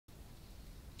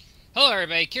Hello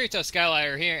everybody, Kirito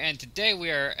Skylighter here, and today we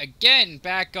are again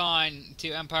back on to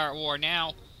Empire at War.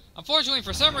 Now, unfortunately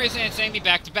for some reason it sent me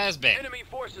back to Besbane. Enemy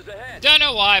forces ahead. Don't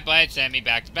know why, but it sent me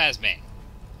back to Besbane.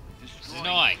 This is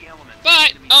annoying.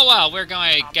 But, oh well, we're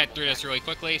going to get through this really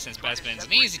quickly since Besbane's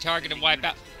an easy target to wipe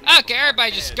out. Okay,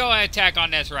 everybody just go and attack on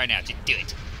this right now. Just do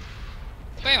it.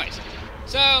 But anyways,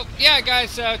 so, yeah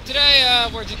guys, so today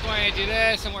we're just going to do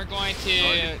this, and we're going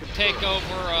to take over,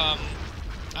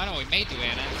 I don't know, we may do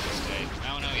annexes today.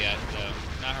 I don't know yet, though.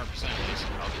 Not 100% at least.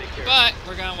 But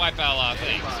we're gonna wipe out a lot of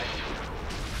things.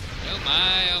 Oh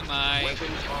my, oh my.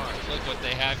 Look what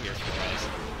they have here for us.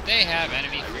 They have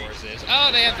enemy forces.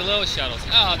 Oh, they have the little shuttles.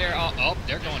 Oh, they're all, oh,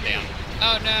 they're going down.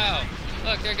 Oh no.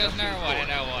 Look, there goes another one, and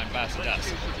another one. Bust of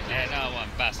dust. And another one.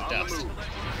 Bust of dust.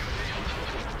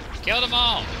 Kill them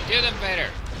all. Do them better.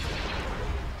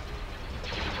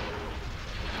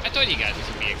 I told you guys this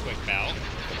would be a quick battle.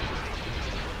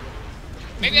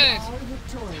 Maybe I was...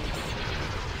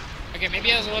 Okay,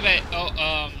 maybe I was a little bit...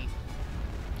 Oh,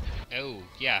 oh,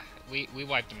 yeah. We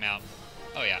wiped them out.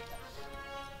 Oh, yeah.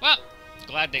 Well,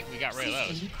 glad that we got rid of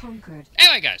those.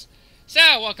 Anyway, guys. So,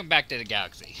 welcome back to the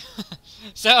galaxy.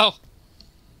 So...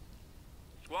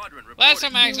 Last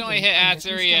time I accidentally hit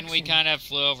Atsuri and we kind of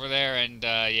flew over there and,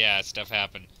 yeah, stuff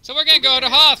happened. So we're gonna go to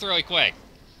Hoth really quick.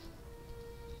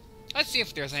 Let's see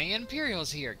if there's any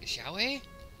Imperials here, shall we?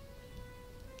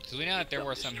 Because we know that there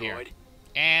were some here.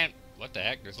 And, what the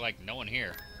heck, there's like no one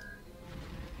here.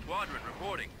 Squadron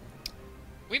reporting.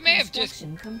 We may have just...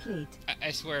 Complete.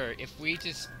 I swear, if we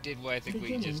just did what I think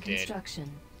we just did,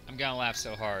 I'm gonna laugh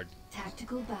so hard.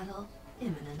 Tactical battle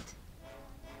imminent.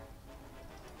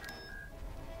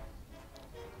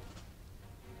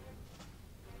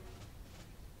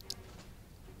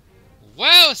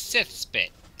 Well, Sith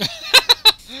spit.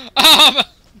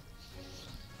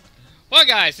 Well,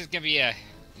 guys, it's gonna be a...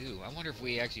 Ooh, I wonder if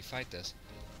we actually fight this.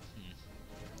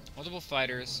 Multiple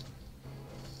fighters.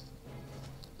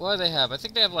 What do they have? I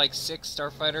think they have like 6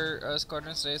 starfighter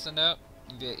squadrons they send out.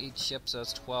 Each ship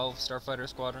says 12 starfighter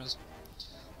squadrons.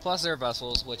 Plus their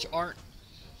vessels, which aren't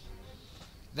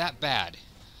that bad.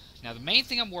 Now, the main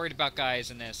thing I'm worried about,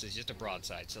 guys, in this is just a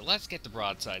broadside. So let's get the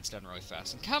broadsides done really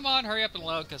fast. And come on, hurry up and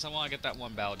load, because I want to get that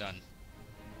one battle done.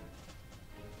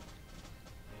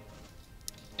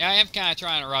 Yeah, I am kind of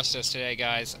trying to rush this today,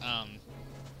 guys.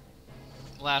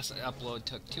 Last upload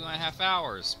took 2.5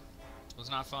 hours. It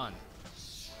was not fun.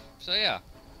 So, yeah.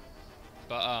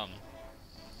 But,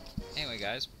 anyway,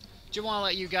 guys. Just want to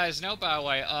let you guys know, by the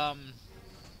way,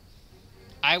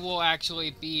 I will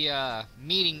actually be,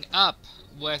 meeting up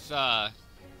with,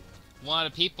 one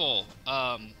of the people,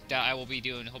 that I will be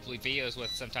doing, hopefully, videos with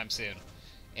sometime soon.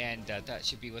 And, that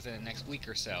should be within the next week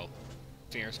or so.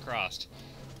 Fingers crossed.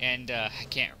 And, I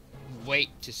can't wait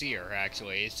to see her,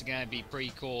 actually. It's gonna be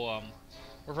pretty cool.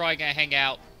 We're probably gonna hang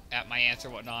out at my aunt's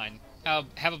or whatnot and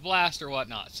have a blast or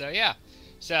whatnot. So, yeah.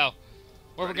 So,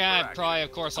 we're gonna probably,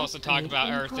 of course, also talk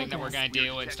about everything that we're gonna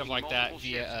do and stuff like that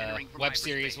via, web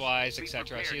series-wise,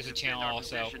 etc. She has a channel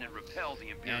also.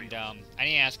 And, I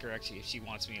need to ask her, actually, if she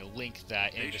wants me to link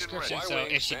that in the description. So,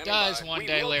 if she does, one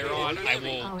day later on,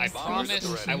 I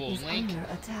promise, I will link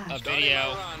a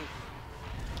video,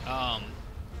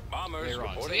 later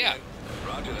on. So, yeah.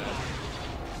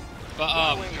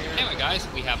 But, anyway, guys,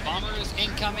 we have bombers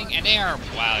incoming, and they are,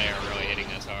 wow, they are really hitting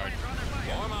us hard.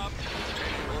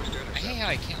 I hate how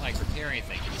I can't, like, repair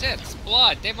anything. Sith's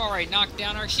blood, they've already knocked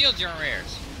down our shield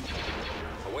generators.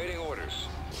 Awaiting orders.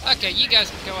 Okay, you guys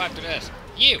can go after this.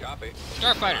 You,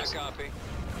 starfighters,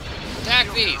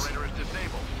 attack these.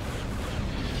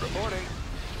 Reporting.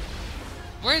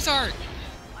 Where's our...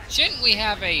 Shouldn't we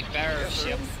have a better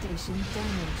ship? Station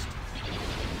damaged.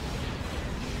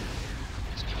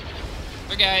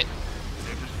 Okay.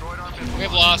 We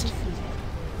have lost.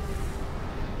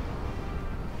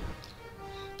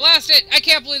 Blast it! I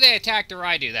can't believe they attacked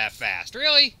Aridu that fast.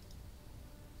 Really?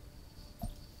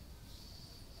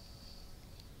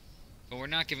 But we're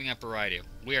not giving up Aridu.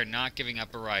 We are not giving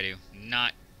up Aridu.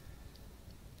 Not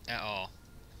at all.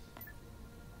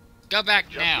 Go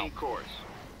back now.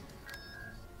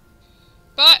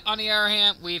 But, on the other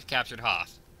hand, we've captured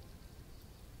Hoth.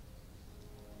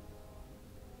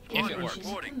 If it works.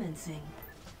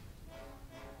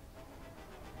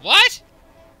 What?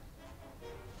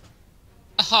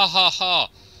 Ha ha ha.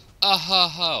 Ha ha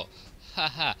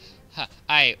ha. Ha.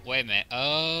 Wait a minute.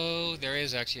 Oh, there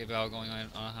is actually a battle going on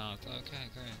Hoth. Okay,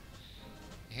 great.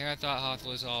 Here I thought Hoth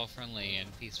was all friendly and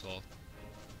peaceful.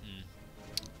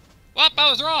 Well, I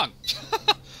was wrong.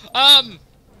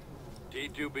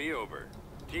 T2B over.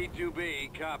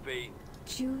 T2B, copy.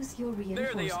 Choose your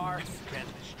reinforcements. There they are.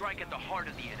 Strike at the heart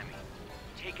of the enemy.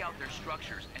 Take out their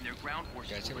structures and their ground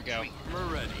forces. Guys, here will we go. retreat. We're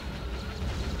ready.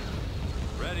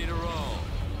 Ready to roll.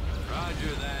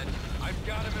 Roger that. I've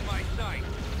got him in my sight.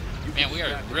 Man, we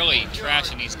are really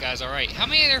trashing these guys, alright. How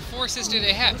many of their forces do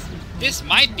they have? This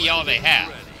might be all they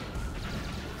have.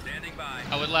 Standing by.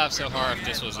 I would laugh so hard if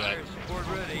this was it. Fire support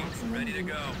ready. Ready to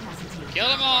go. Kill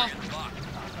them all! Target locked.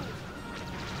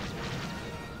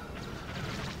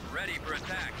 Ready for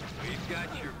attack. We've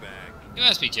got your back. You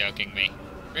must be joking me.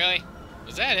 Really?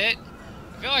 Was that it?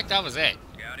 I feel like that was it.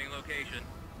 Scouting location.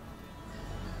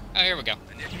 Oh, here we go.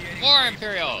 Initiating More sweep.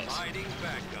 Imperials! Providing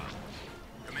backup.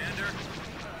 Commander.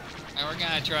 And we're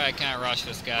gonna try to kind of rush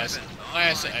this, guys. Like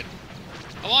I said,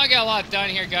 I want to get a lot done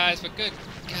here, guys, but good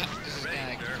God, this is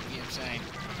gonna be insane.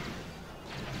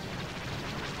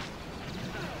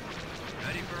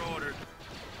 Ready for orders.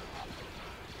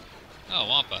 Oh,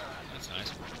 Wampa. That's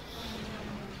nice.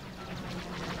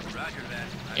 Roger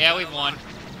that. Yeah, we've won.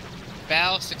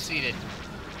 Battle succeeded.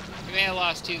 We may have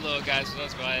lost 2 little guys with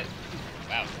us, but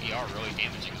wow, we are really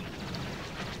damaging them.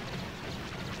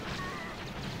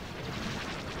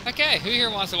 Okay, who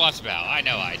here wants to watch the battle? I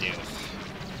know I do.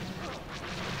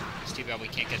 It's too bad we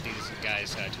can't get these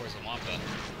guys towards the Wampa.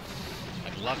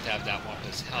 I'd love to have that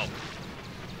Wampa's help.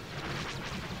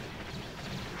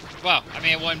 Well, I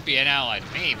mean, it wouldn't be an ally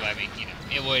to me, but I mean, you know,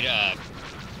 it would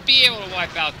be able to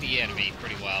wipe out the enemy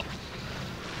pretty well.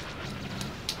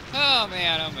 Oh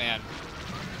man, oh man.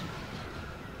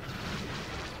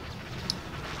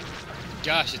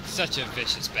 Gosh, it's such a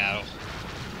vicious battle.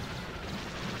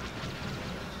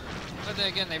 But then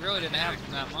again, they really didn't have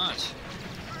that much.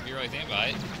 If you really think about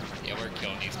it. Yeah, we're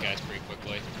killing these guys pretty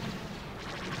quickly.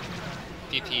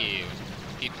 PPU.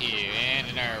 PPU. And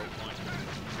another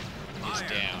one is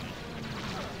down.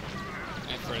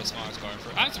 And for the smallest squad.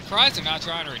 I'm surprised they're not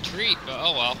trying to retreat, but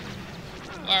oh well.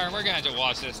 Alright, we're gonna have to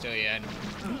watch this till the end.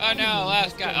 Oh no,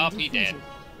 last guy. Oh, he dead.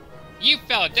 You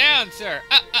fell down, sir!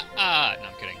 No,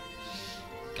 I'm kidding.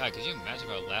 God, could you imagine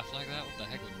if I laughed like that? What the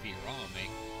heck would be wrong with me?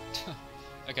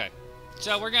 Okay.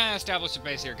 So we're gonna establish a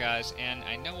base here, guys, and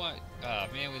I know what.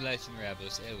 Man, we let some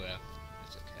rebels. Oh well,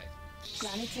 it's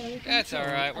okay. That's all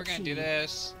right. We're gonna do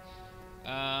this.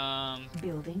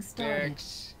 Building started.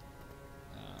 Barracks.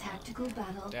 Tactical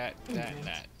battle. That, imminent. and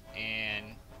that, and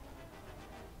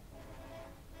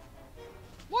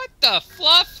what the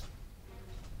fluff?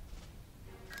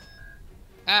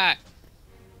 Ah.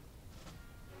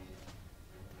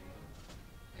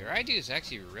 Iraidu is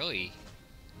actually really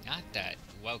not that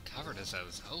well covered as I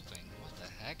was hoping. What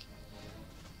the heck?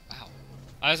 Wow.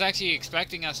 I was actually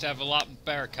expecting us to have a lot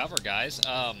better cover, guys.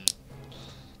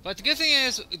 But the good thing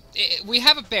is, we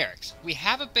have a barracks. We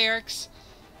have a barracks,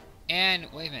 and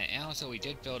wait a minute. And also, we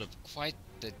did build quite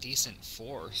the decent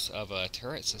force of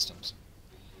turret systems.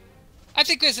 I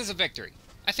think this is a victory.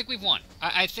 I think we've won.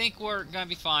 I think we're gonna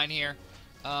be fine here.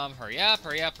 Hurry up,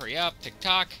 hurry up, hurry up. Tick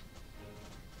tock.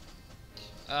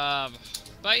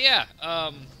 But yeah,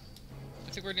 I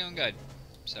think we're doing good.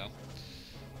 So,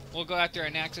 we'll go after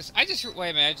an Axis. Wait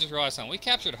a minute, I just realized something. We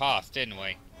captured Hoth, didn't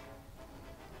we?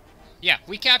 Yeah,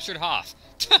 we captured Hoth.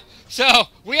 So,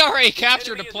 we already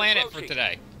captured a planet for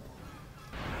today.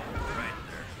 Right,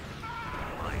 sir.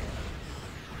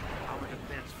 Our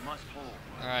defense must hold.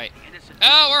 Alright. Innocent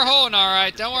Oh, we're holding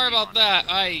alright. Don't worry about that.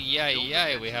 Ay,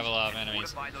 we have a lot of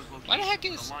enemies. fortify those Why the heck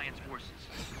locations is with Alliance forces.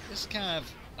 this kind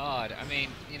of odd? I mean,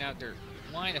 you know, they're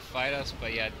wanting to fight us,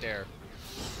 but yet they're...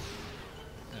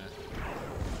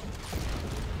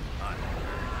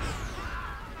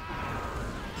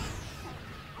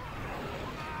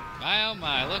 My oh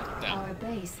my, look at them. Our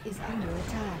base is under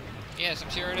attack. Yes,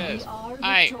 I'm sure it We is. are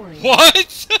Hi. victorious.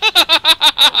 What?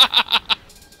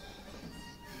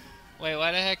 Wait,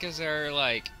 why the heck is there,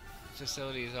 like,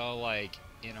 facilities all, like,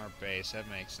 in our base? That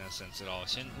makes no sense at all.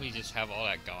 Shouldn't we just have all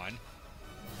that gone?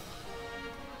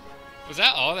 Was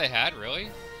that all they had, really?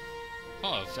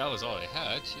 Oh, if that was all they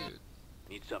had, shoot.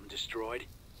 Need something destroyed?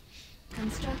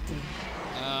 Constructing.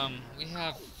 We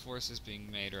have forces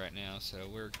being made right now, so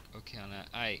we're okay on that.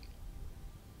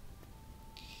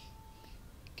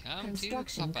 Come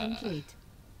Construction to Papa. complete.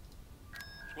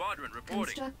 Squadron reporting.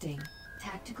 Constructing.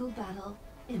 Tactical battle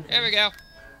imminent. There we go.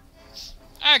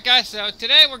 Alright guys, so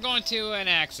today we're going to an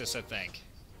Axis, I think.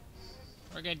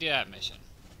 We're going to do that mission.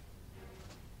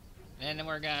 And then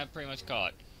we're going to pretty much call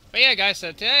it. But yeah guys,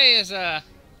 so today is a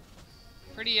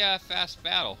pretty fast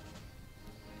battle.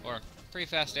 Or pretty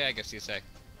fast day, I guess you'd say.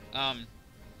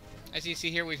 As you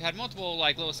see here, we've had multiple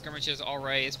like little skirmishes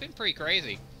already. It's been pretty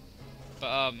crazy.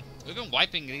 But we've been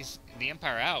wiping the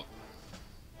Empire out.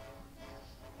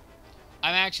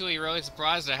 I'm actually really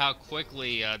surprised at how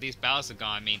quickly these battles have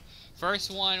gone. I mean,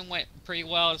 First one went pretty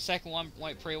well, the second one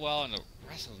went pretty well, and the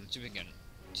rest of them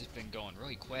just been going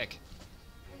really quick.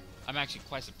 I'm actually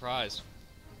quite surprised.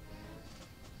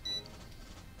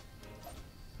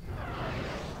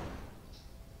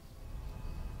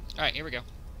 Alright, here we go.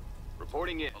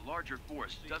 Reporting in. A larger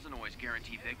force doesn't always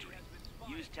guarantee victory.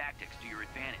 Use tactics to your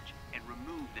advantage and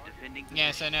remove the defending position.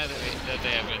 Yes, I know that they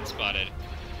have been spotted.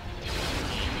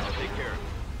 I'll take care of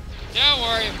it. Don't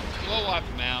worry, we'll wipe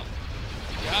them out.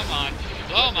 Come on,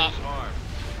 blow them up.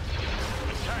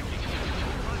 Attacking.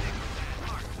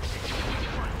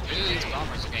 Ooh, these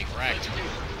bombers are getting wrecked.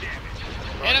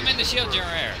 Hit them in the shield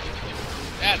generator.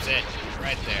 That's it,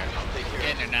 right there.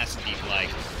 Getting their nice and deep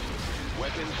like.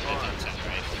 Weapons That armed. didn't sound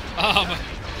right.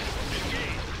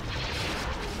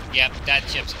 Yep, that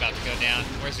ship's about to go down.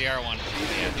 Where's the R1?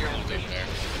 Yeah, the R1's over there.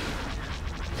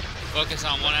 Focus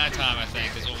on one at a time, I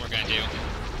think, is what we're gonna do.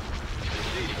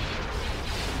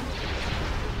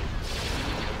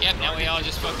 Yep, now we all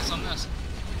just focus on this.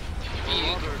 You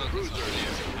can focus on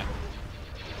this.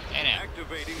 And now.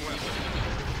 Activating weapon.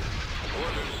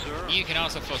 Orders, sir. You can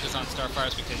also focus on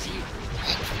starfighters because you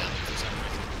wrecked them for some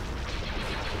reason.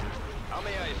 How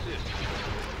may I assist?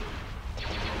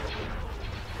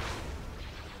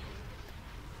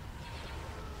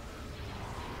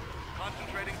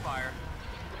 Concentrating fire.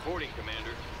 Reporting,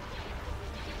 Commander.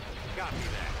 Copy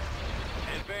that.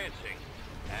 Advancing.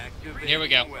 Activating Here we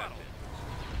go. weapon.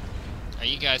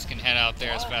 You guys can head out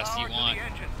there as fast as you want.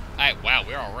 Alright, wow,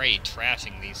 we're already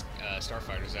trashing these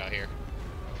starfighters out here.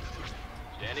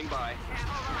 Standing by.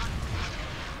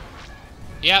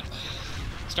 Yep.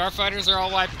 Starfighters are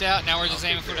all wiped out, now we're just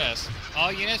aiming for this.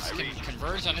 All units can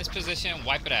converge on this position and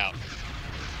wipe it out.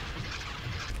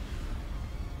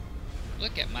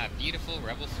 Look at my beautiful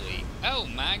rebel fleet. Oh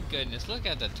my goodness, look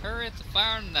at the turrets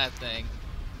firing that thing.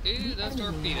 Ooh, those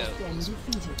torpedoes.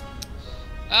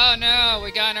 Oh no,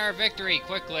 we got our victory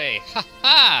quickly. Ha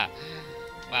ha!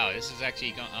 Wow, this is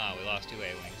actually going. Oh, we lost 2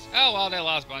 A-wings. Oh well, they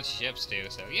lost a bunch of ships too,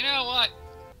 so you know what?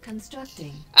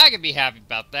 Constructing. I can be happy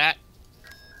about that.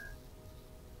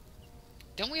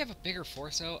 Don't we have a bigger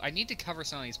force though? I need to cover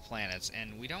some of these planets,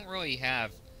 and we don't really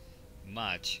have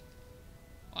much.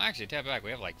 Well, actually, tap back.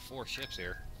 We have like 4 ships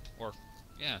here. Or,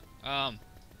 yeah.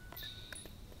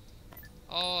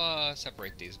 I'll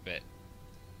separate these a bit.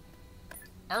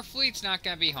 Our fleet's not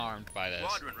going to be harmed by this.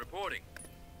 Squadron reporting.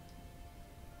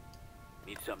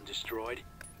 Need something destroyed?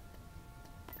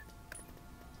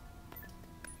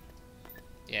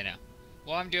 Yeah, no.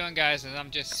 What I'm doing, guys, is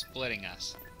I'm just splitting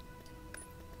us.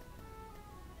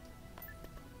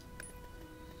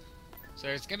 So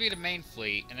there's going to be the main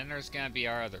fleet, and then there's going to be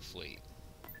our other fleet.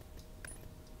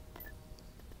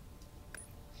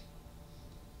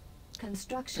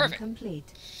 Construction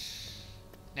complete.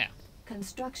 Now.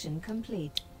 Construction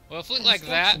complete. Well, a fleet like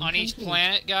that on each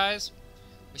planet, guys,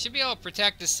 we should be able to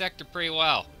protect this sector pretty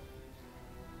well.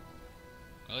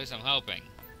 At least I'm hoping.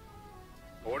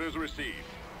 Orders received.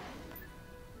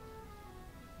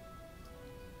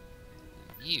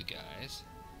 You guys.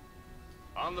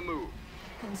 On the move.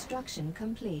 Construction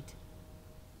complete.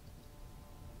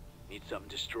 Need something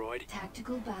destroyed?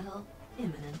 Tactical battle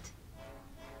imminent.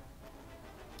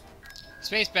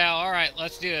 Space battle, alright,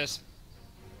 let's do this.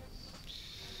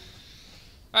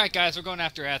 Alright guys, we're going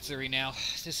after Atsuri now.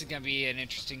 This is gonna be an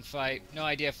interesting fight. No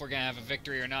idea if we're gonna have a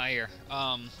victory or not here.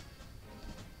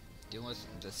 Dealing with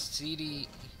the seedy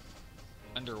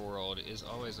underworld is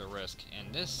always a risk,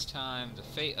 and this time the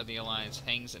fate of the Alliance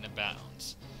hangs in a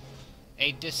balance.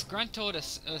 A disgruntled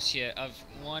associate of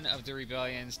one of the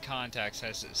rebellion's contacts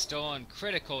has stolen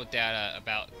critical data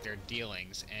about their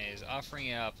dealings and is offering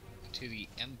it up to the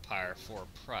Empire for a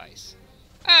price.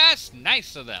 Ah, that's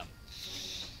nice of them.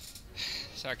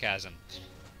 Sarcasm.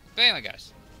 But anyway,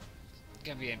 guys, it's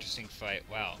gonna be an interesting fight.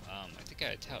 Wow, I think I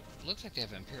gotta tell. It looks like they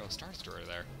have an Imperial Star Destroyer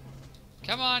there.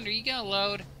 Come on, are you gonna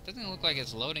load? Doesn't look like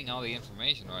it's loading all the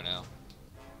information right now.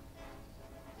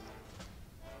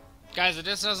 Guys, if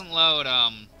this doesn't load,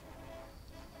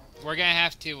 we're gonna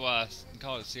have to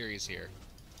call it a series here.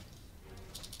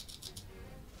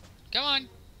 Come on.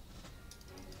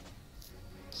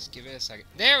 Just give it a second.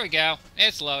 There we go.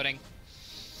 It's loading.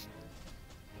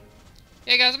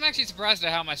 Hey guys, I'm actually surprised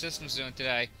at how my system's doing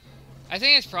today. I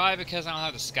think it's probably because I don't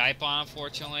have the Skype on,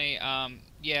 unfortunately.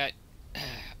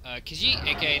 Khajiit,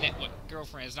 aka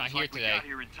girlfriend, is not here today. We got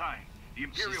here in time. The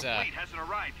Imperial fleet hasn't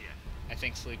arrived yet. I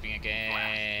think sleeping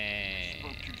again.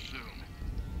 Spoke too soon.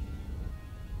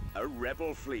 A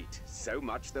rebel fleet, so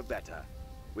much the better.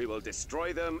 We will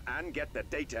destroy them and get the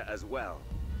data as well.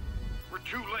 We're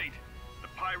too late. The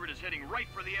pirate is heading right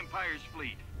for the Empire's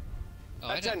fleet. Oh, I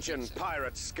don't Attention, think so.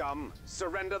 pirate scum.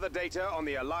 Surrender the data on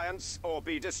the Alliance or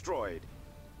be destroyed.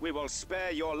 We will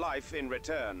spare your life in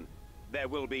return. There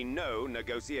will be no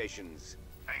negotiations.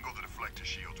 Angle the deflector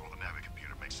shields while the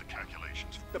navicomputer makes the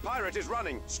calculations. The pirate is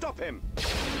running. Stop him.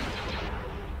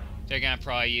 They're gonna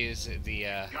probably use the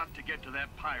Got to get to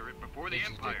that pirate before the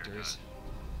Empire interdictors. does.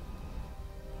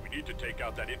 We need to take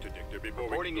out that interdictor before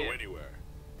Reporting we can go in. anywhere.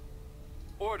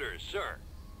 Orders, sir.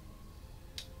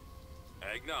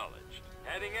 Acknowledged.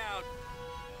 Heading out.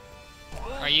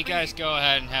 Alright, you guys go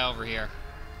ahead and head over here.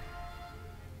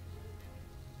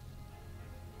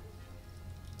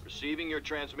 Receiving your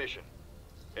transmission.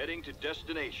 Heading to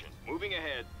destination. Moving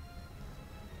ahead.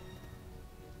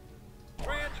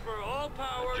 Transfer all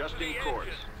power. Adjusting course.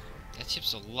 That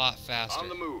ship's a lot faster. On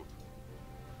the move.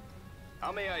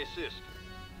 How may I assist?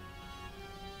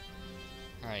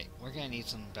 Alright, we're gonna need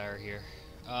something better here.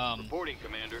 Reporting,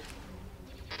 Commander.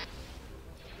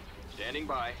 Standing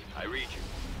by. I read you.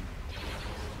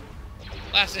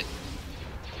 Blast it!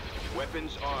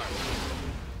 Weapons armed.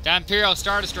 That Imperial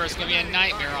Star Destroyer is gonna be a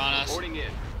nightmare on us. Reporting in.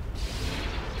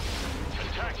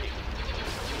 Attacking.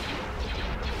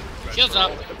 Shields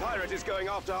up. The pirate is going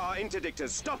after our interdictors.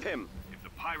 Stop him. If the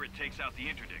pirate takes out the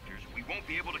interdictors, we won't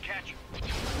be able to catch him. Yes,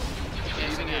 I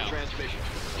Receiving your know. transmission.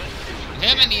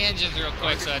 Him and the engines real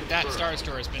quick so that Star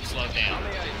Destroyer has been slowed How down.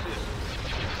 may I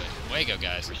assist? Way to go,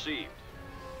 guys. Received.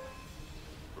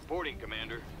 Reporting,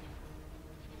 Commander.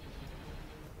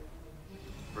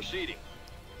 Proceeding.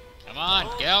 Come on,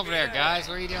 get over there, guys.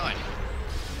 What are you doing?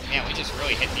 Man, we just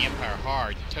really hit the Empire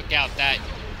hard. Took out that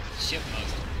ship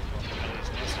most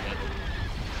of it.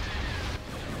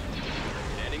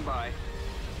 Standing by.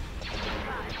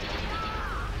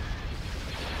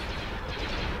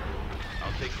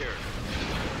 I'll take care of it.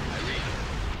 I read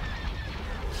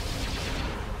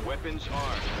you. Weapons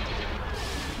armed.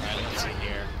 Alright, let's see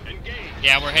here. Engage.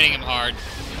 Yeah, we're hitting him hard.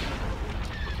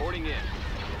 Reporting in.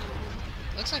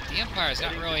 Looks like the Empire's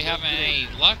not really having any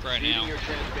luck right Receiving now. your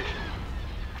transmission.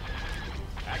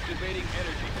 Activating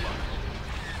energy flux.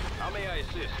 How may I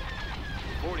assist?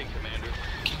 Reporting, Commander.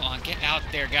 Come on, get out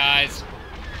there, guys.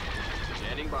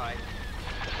 Standing by.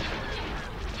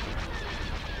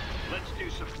 Let's do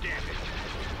some damage.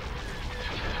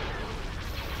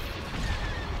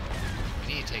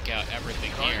 We need to take out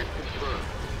everything Target here. confirmed.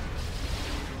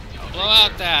 I'll Blow take out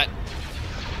care that. of it.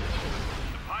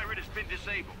 The pirate has been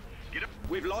disabled. Get up.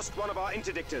 We've lost one of our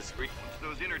interdictors. Once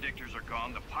those interdictors are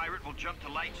gone, the pirate will jump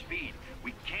to light speed.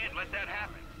 We can't let that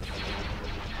happen.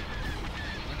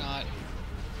 We're not.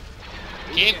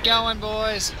 Keep going,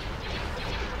 boys.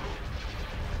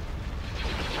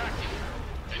 Attacking.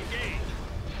 Engage.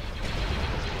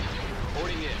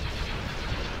 Reporting in.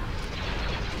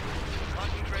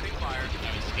 Concentrating fire.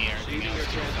 I was the everything else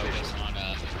to focus on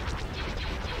that.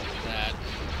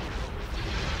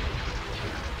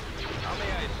 How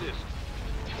may I assist?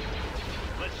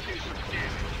 Let's do some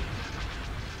damage.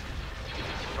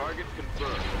 Target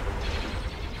confirmed.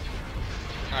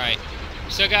 Alright.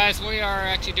 So guys, we are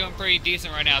actually doing pretty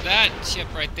decent right now. That ship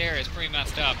right there is pretty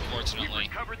messed up, We've fortunately.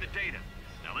 recovered the data.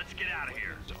 Now let's get out of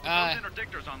here. With Uh, those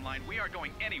interdictors online, we aren't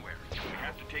going anywhere. We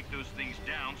have to take those things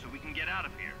down so we can get out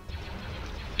of here.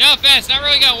 No offense, not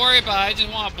really gonna worry about it. I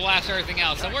just want to blast everything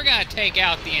else. So we're gonna take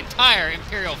out the entire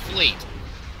Imperial fleet.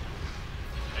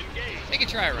 Engage. Take a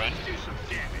try run. Let's do some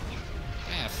damage.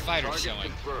 I have fighters Target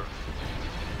showing. confirmed.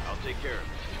 I'll take care of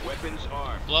it. Weapons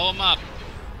armed. Blow them up.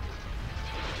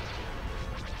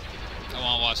 I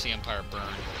want to watch the Empire burn.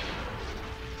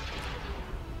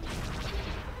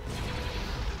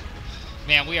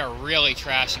 Man, we are really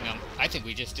trashing them. I think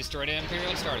we just destroyed an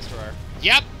Imperial Star Destroyer.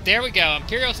 Yep, there we go.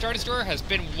 Imperial Star Destroyer has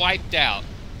been wiped out.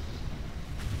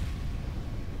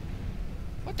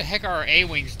 What the heck are our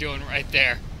A-Wings doing right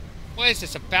there? What is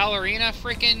this, a ballerina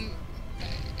freaking...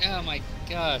 Oh my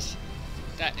gosh.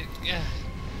 That...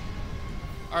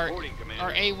 Our Reporting, Commander.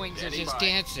 our A-Wings are Standing just by.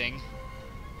 dancing.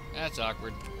 That's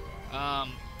awkward.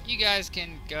 You guys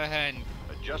can go ahead and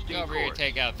Adjusting go over here and course.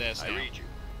 take out this I now. read you.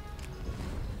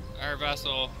 Our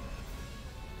vessel.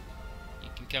 You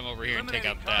can come over here and take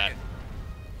out Eliminating that.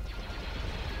 target.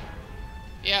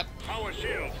 Yep. Power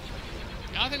shield.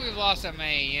 I don't think we've lost that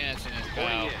many units in this Going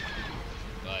battle, in.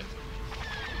 but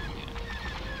you know.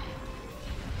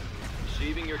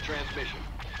 Receiving your transmission.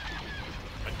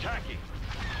 Attacking.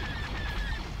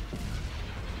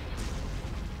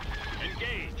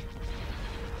 Engage.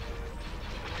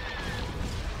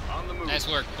 On the move. Nice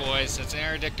work, boys. That's an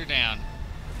interdictor down.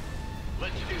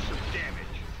 Let's do some damage.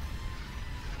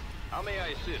 How may I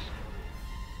assist?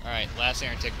 All right, last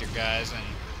interdictor, guys, and then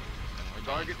we're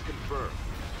done. Target confirmed.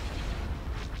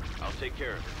 I'll take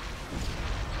care of it.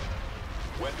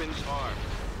 Weapons armed.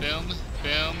 Boom,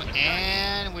 boom,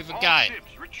 and we've All got it.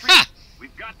 ships, retreat. Ha!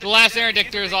 We've got The last to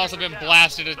interdictor has also been down.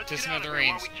 blasted Let's to get out of here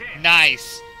while smithereens. we can.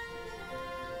 Nice.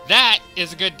 That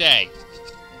is a good day.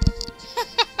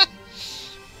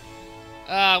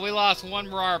 We lost one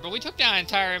Marauder, but we took down an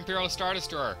entire Imperial Star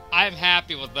Destroyer. I am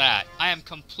happy with that. I am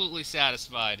completely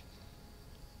satisfied.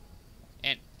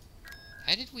 And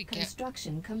how did we get...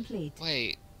 Construction complete.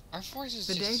 Wait, our forces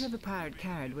The just... data the pirate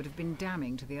carried would have been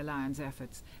damning to the Alliance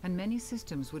efforts, and many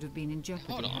systems would have been in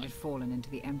jeopardy Hold on. had it fallen into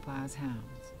the Empire's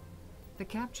hands. The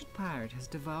captured pirate has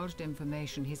divulged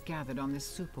information he's gathered on this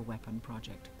superweapon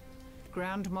project.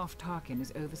 Grand Moff Tarkin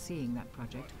is overseeing that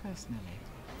project personally.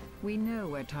 We know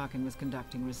where Tarkin was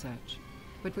conducting research,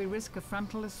 but we risk a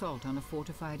frontal assault on a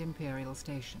fortified Imperial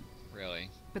station. Really?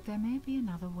 But there may be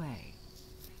another way,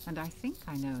 and I think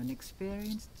I know an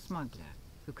experienced smuggler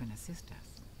who can assist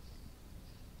us.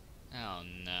 Oh,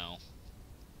 no.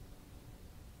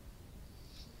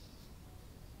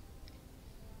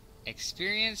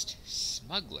 Experienced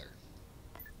smuggler.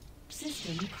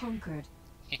 System conquered.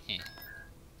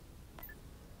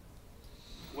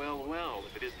 Well, well,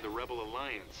 if it isn't the Rebel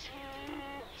Alliance.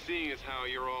 Seeing as how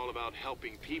you're all about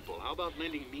helping people, how about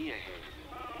lending me a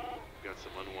hand? Got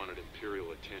some unwanted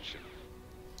Imperial attention.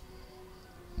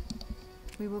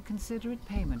 We will consider it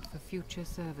payment for future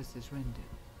services rendered.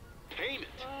 Payment?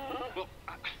 Well,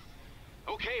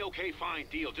 okay, fine,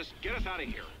 deal. Just get us out of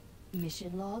here.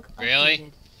 Mission log Really?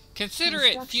 updated. Consider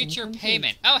it Construction future complete.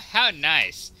 payment. Oh, how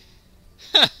nice.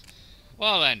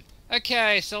 Well then.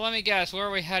 Okay, so let me guess. Where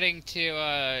are we heading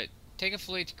to, take a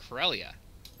fleet to Corellia?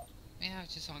 Yeah, I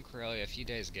was just on Corellia a few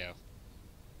days ago.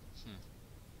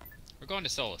 We're going to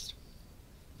Solist.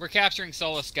 We're capturing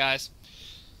Solist, guys.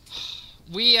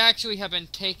 We actually have been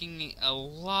taking a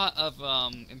lot of,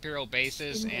 Imperial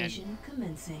bases, and... Invasion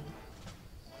commencing.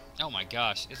 Oh my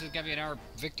gosh, this is gonna be another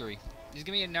victory. This is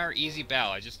gonna be another easy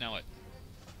battle, I just know it.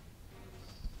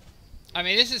 I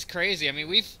mean, this is crazy. I mean,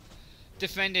 we've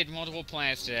defended multiple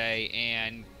planets today,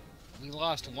 and we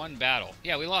lost one battle.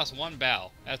 Yeah, we lost one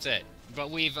battle. That's it. But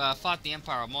we've fought the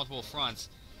Empire on multiple fronts.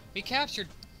 We captured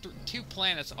 2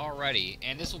 planets already,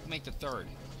 and this will make the 3rd.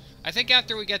 I think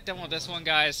after we get done with this one,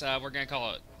 guys, we're gonna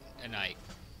call it a night.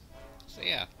 So,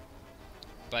 yeah.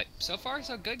 But so far,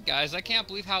 so good, guys. I can't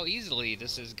believe how easily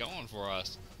this is going for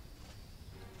us.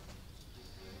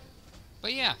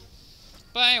 But, yeah.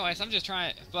 But anyways, I'm just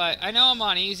trying... But I know I'm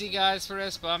on easy, guys, for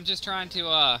this, but I'm just trying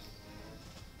to,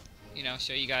 you know,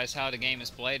 show you guys how the game is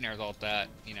played and everything like that,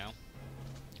 you know.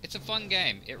 It's a fun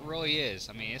game. It really is.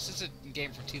 I mean, this is a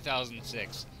game from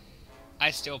 2006.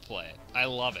 I still play it. I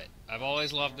love it. I've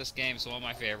always loved this game. It's one of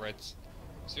my favorites.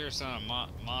 Seriously,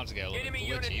 mods get a little bit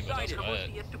glitchy, but that's about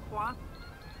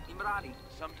it.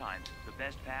 Sometimes, the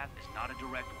best path is not a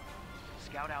direct one.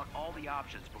 Scout out all the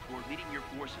options before leading your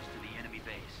forces to the enemy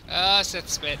base. Sit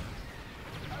spit.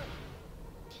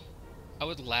 I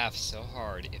would laugh so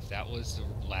hard if that was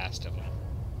the last of them.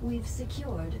 We've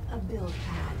secured a build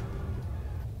pad.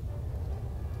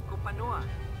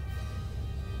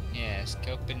 Yes,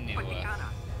 Copanua.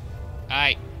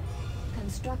 Alright,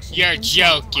 Construction you're complete.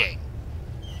 joking.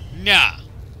 Nah.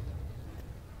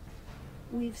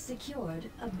 We've secured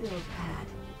a build pad.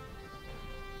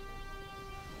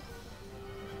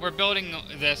 We're building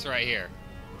this right here.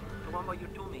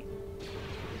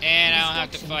 And I don't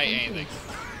have to Construction fight complete. anything.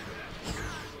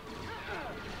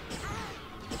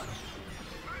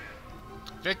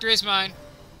 Victory is mine.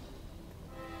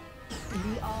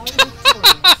 We are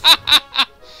victorious.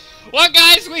 Well,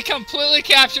 guys, we completely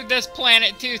captured this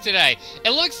planet, too, today.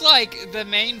 It looks like the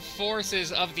main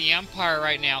forces of the Empire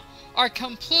right now are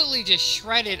completely just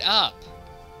shredded up.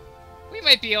 We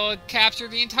might be able to capture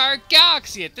the entire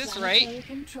galaxy at this rate. Planetary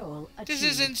control This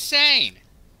is achieved. insane.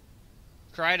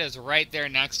 Kryda's right there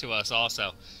next to us,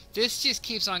 also. This just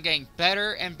keeps on getting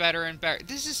better and better and better.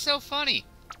 This is so funny.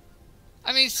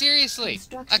 I mean, seriously.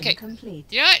 Construction Okay, complete.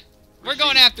 you know what? We're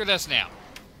going after this now.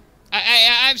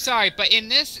 I'm sorry, but in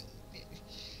this...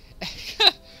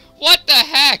 What the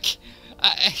heck?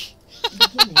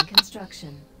 Beginning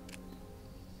construction.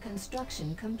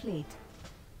 Construction complete.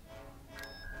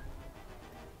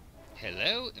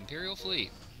 Hello, Imperial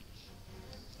Fleet.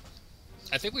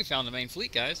 I think we found the main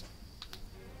fleet, guys.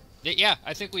 Yeah,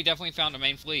 I think we definitely found the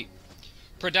main fleet.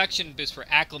 Production boost for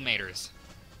acclimators.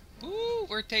 Ooh,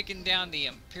 we're taking down the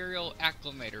Imperial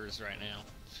acclimators right now.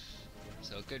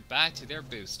 So goodbye to their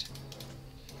boost.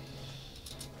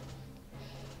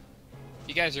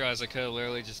 You guys realize I could have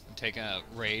literally just taken a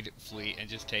raid fleet and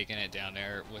just taken it down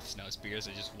there with snow spears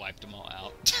and just wiped them all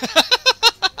out.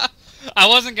 I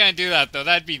wasn't gonna do that though.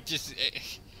 That'd be just...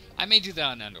 I may do that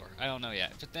on Endor. I don't know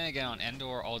yet. But then again, on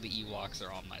Endor, all the Ewoks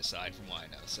are on my side from what I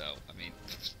know. So, I mean...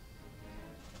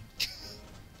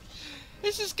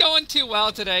 This is going too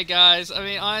well today, guys. I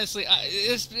mean, honestly,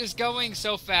 this is going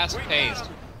so fast-paced.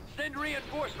 Send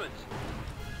reinforcements.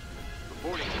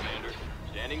 Reporting, Commander.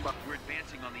 Standing by. We're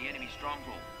advancing on the enemy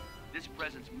stronghold. This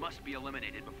presence must be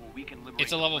eliminated before we can liberate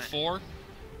It's a the level planet. 4?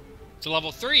 It's a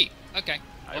level 3. Okay,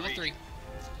 level 3.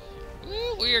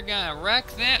 Ooh, we are gonna wreck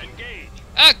that. Engage.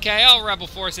 Okay, all rebel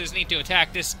forces need to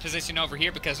attack this position over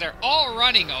here because they're all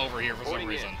running over here for some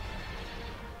reason.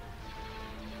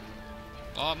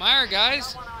 Well, admire,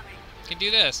 guys. Can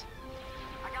do this.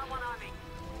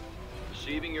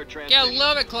 Receiving your Get transmission. a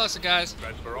little bit closer, guys.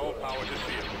 Transfer all power to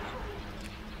shield.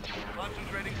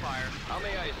 Concentrating fire. How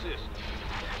may I assist?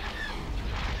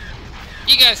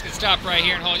 You guys can stop right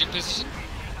here and hold your position.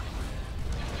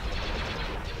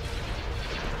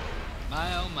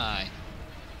 My oh my.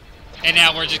 And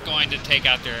now we're just going to take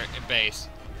out their base.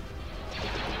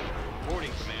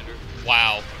 Reporting, Commander.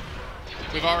 Wow.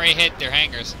 We've already hit their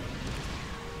hangars.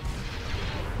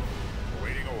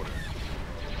 Awaiting orders.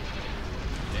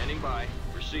 Standing by.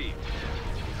 Received.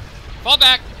 Fall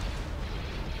back.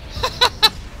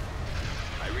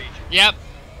 I read you. Yep.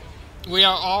 We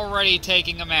are already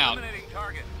taking them out. Eliminating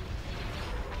target.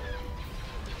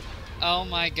 Oh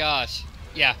my gosh.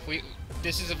 Yeah,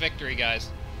 this is a victory,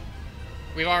 guys.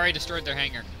 We've already destroyed their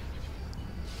hangar.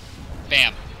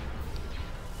 Bam.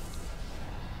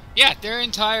 Yeah, their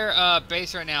entire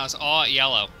base right now is all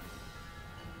yellow.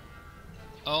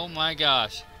 Oh my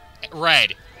gosh.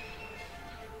 Red.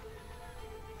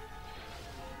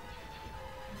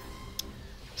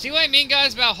 See what I mean,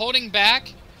 guys, about holding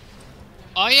back?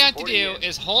 All you have to do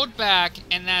is hold back,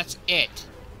 and that's it.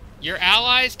 Your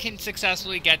allies can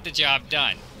successfully get the job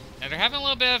done. Now, they're having a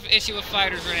little bit of issue with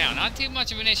fighters right now. Not too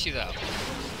much of an issue, though.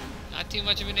 Not too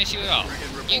much of an issue at all.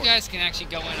 You guys can actually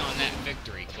go in on that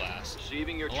victory class.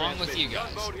 Receiving your Along with you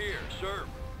guys. Gunboat here, sir.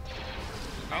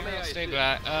 How may I Stay assist?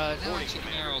 back. No, actually,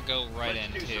 Commander will go right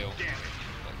in, Let's do too. some damage.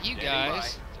 But you Standing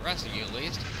guys, the rest of you at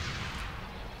least,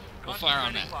 will fire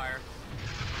on that. Concentrating fire.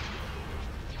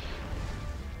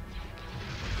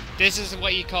 This is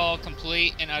what you call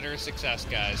complete and utter success,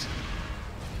 guys.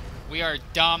 We are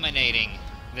dominating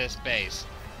this base.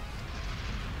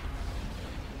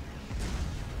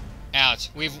 Ouch.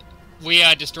 We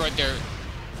destroyed their...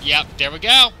 Yep, there we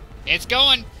go. It's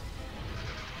going.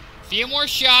 Few more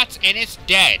shots and it's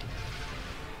dead.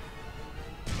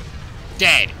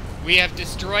 Dead. We have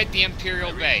destroyed the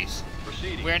Imperial base.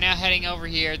 Proceeding. We're now heading over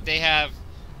here. They've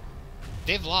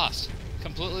lost.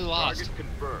 Completely lost. Target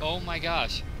confirmed. Oh my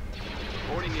gosh.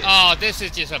 Reporting in. Oh, this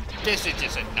is just a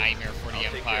nightmare for the I'll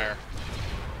take Empire.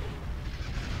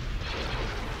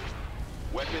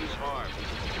 Weapons armed.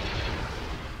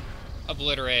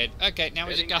 Obliterated. Okay, now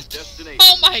we just Heading got. to destination.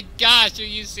 Oh my gosh, are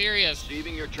you serious?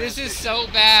 Receiving your This is transmission.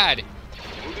 so bad.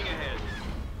 Moving ahead.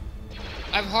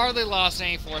 I've hardly lost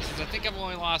any forces. I think I've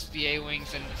only lost the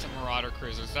A-Wings and some Marauder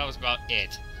cruisers. That was about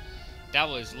it. That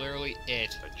was literally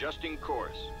it. Adjusting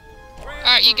course.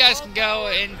 Alright, you guys can go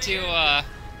into,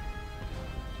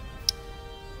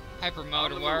 hyper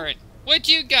mode or whatever. What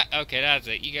you got? Okay, that's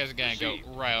it. You guys are gonna go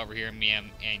right over here, ma'am,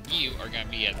 and you are gonna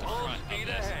be at the front of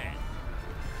this.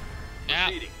 Now,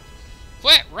 Proceeding.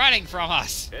 quit running from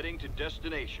us! Heading to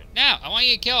destination. Now, I want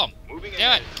you to kill him. Moving Do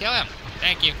ahead. it. Kill him.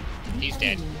 Thank you. The He's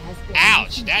dead. enemy has been Ouch!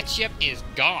 defeated. That ship is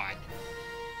gone.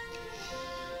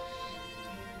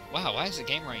 Wow, why is the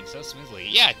game running so smoothly?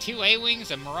 Yeah, 2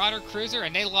 A-Wings, a Marauder cruiser,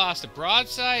 and they lost a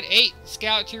broadside, 8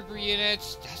 scout trooper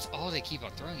units. That's all they keep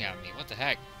on throwing at me. What the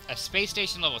heck? A space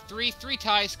station level 3, 3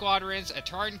 TIE squadrons, a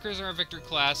Tartan cruiser and Victor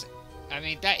class. I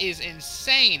mean, that is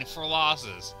insane for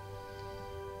losses.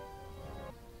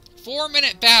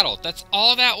 4-minute battle. That's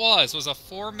all that was a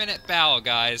 4-minute battle,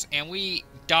 guys, and we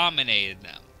dominated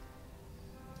them.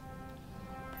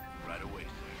 Right away, sir.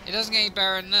 It doesn't get any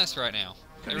better than this right now.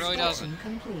 It really doesn't.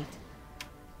 Construction complete.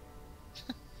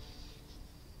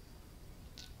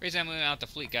 The reason I'm moving out the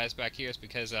fleet, guys, back here is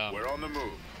because We're on the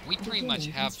move. we pretty much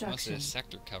Beginning have most of construction. this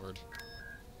sector covered.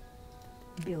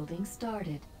 Building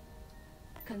started.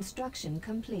 Construction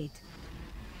complete.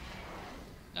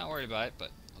 Not worried about it, but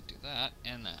I'll do that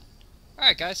and that.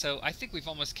 Alright, guys, so I think we've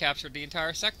almost captured the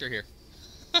entire sector here.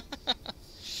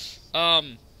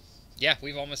 Yeah,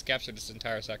 we've almost captured this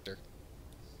entire sector.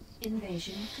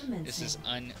 Invasion commencing. This is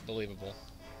unbelievable.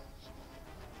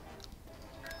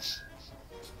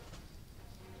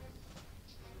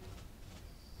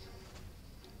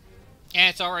 And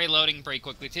it's already loading pretty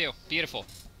quickly, too. Beautiful.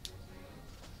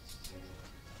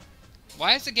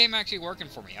 Why is the game actually working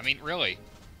for me? I mean, really.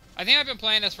 I think I've been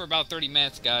playing this for about 30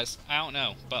 minutes, guys. I don't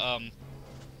know, but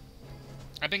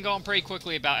I've been going pretty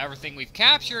quickly about everything we've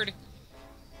captured.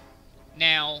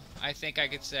 Now, I think I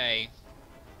could say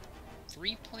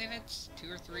 3 planets?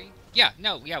 2 or 3? Yeah,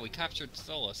 no, yeah, we captured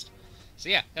Solus. So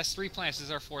yeah, that's 3 planets. This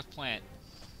is our 4th planet.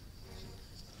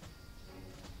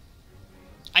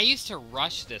 I used to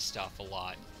rush this stuff a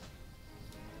lot.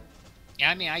 Yeah,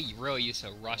 I mean, I really used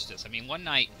to rush this. I mean, one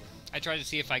night, I tried to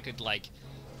see if I could, like,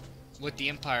 with the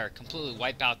Empire, completely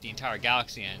wipe out the entire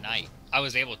galaxy in a night. I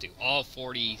was able to. All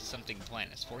 40-something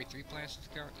planets. 43 planets?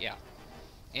 Yeah.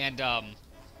 And, I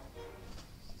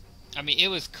mean, it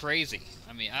was crazy.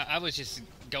 I mean, I was just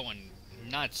going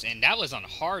nuts. And that was on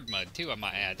hard mode, too, I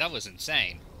might add. That was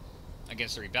insane.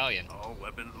 Against the Rebellion. All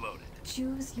weapons loaded.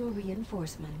 Choose your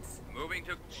reinforcements. Moving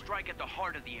to strike at the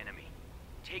heart of the enemy.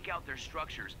 Take out their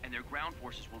structures, and their ground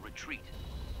forces will retreat.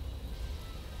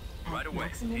 At Right away.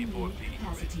 maximum T4P unit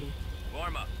capacity.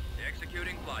 Warm up.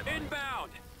 Executing flyby.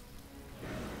 Inbound!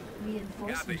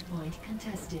 Reinforcement point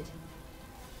contested.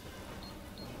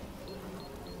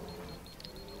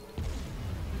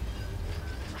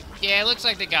 Yeah, it looks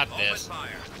like they got this. Fire.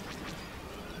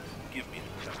 Give me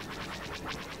the cover.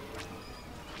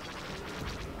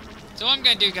 So what I'm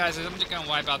going to do, guys, is I'm just going to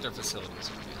wipe out their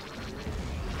facilities.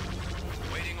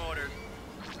 Waiting orders.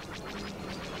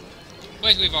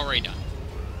 Which we've already done.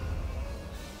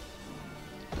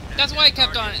 That's why I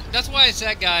kept on. That's why I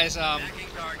said, guys,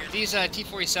 these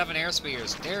T-47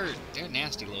 airspeeders, they're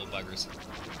nasty little buggers.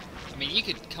 I mean, you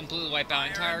could completely wipe out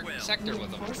an entire sector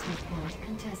with them. Reinforcement point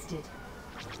contested.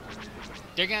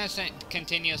 They're gonna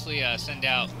continuously send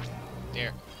out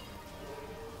there.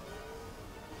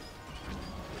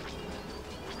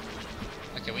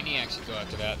 Okay, we need to actually go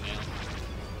after that now.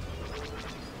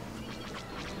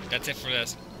 That's it for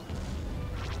this.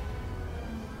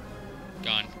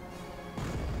 Gone.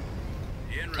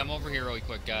 Come over here really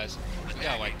quick, guys. We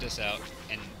gotta wipe this out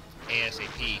and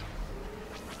ASAP.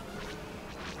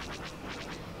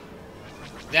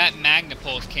 That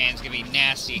Magnapulse can's gonna be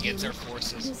nasty against our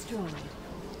forces. Destroyed.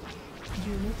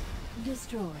 Unit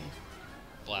destroyed.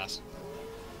 Blast.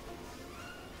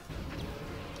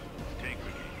 Tank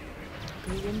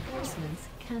brigade. Reinforcements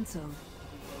cancelled.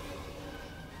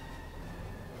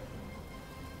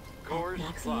 Cores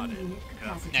Maximum plotted. unit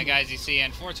capacity. Now, guys, you see,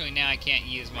 unfortunately, now I can't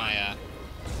use my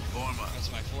Form up. that's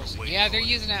my forces. Waiting Yeah, they're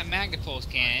orders. using that Magnapulse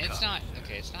cannon. It's not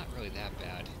okay. It's not really that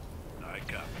bad. I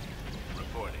copy.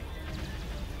 Reporting.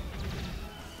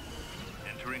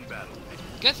 Entering battle.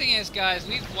 Good thing is, guys,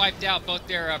 we've wiped out both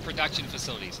their production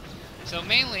facilities. So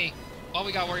mainly, all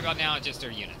we got to worry about now is just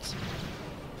their units.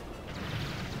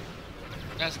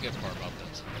 That's the good part about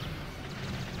this.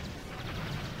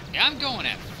 Yeah, I'm going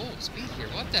at full speed here.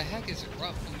 What the heck is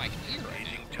rough with my computer right now?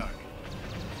 Raising target.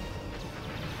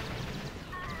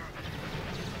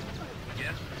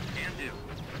 Yes, can do.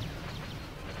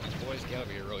 These boys get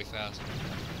over here really fast.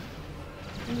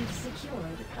 We've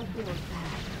secured a build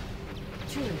pad.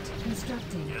 Turret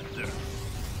constructing. Yes, sir.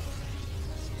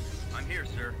 I'm here,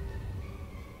 sir.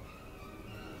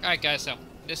 Alright, guys, so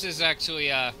this is actually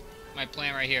my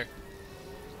plan right here.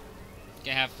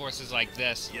 Gonna have forces like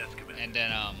this. Yes, Commander. And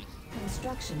then,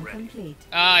 Construction Ready. complete.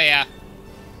 oh, yeah.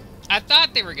 I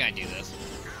thought they were gonna do this.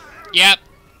 Yep.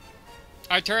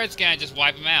 Our turret's gonna just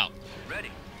wipe them out.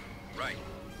 Ready. Right.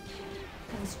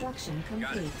 Construction Got it.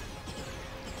 complete.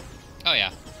 Oh,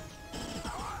 yeah.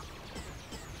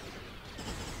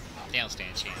 They don't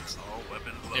stand a chance. All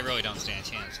weapons They loaded. really don't stand a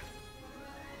chance.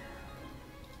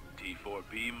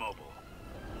 T4P mobile.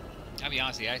 I'll be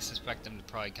honest with you, I suspect them to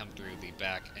probably come through the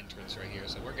back entrance right here.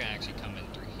 So we're gonna actually come in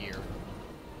through here.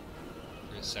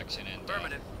 Through this section, and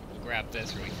Affirmative. we'll grab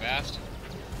this really fast.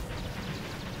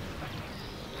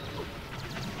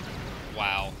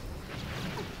 Wow.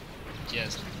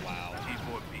 Just wow.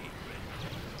 T4P ready.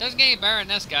 Doesn't get any better than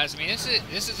this, guys. I mean, this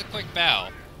is a quick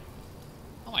battle.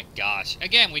 Oh my gosh.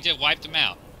 Again, we just wiped them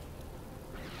out.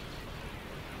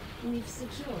 We've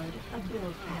secured a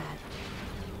build pad.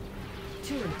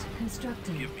 Turret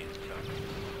constructing. Give me the cover.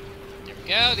 There we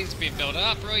go. These are being built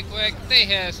up really quick. They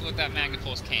hit us with that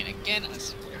Magnapulse cannon again. I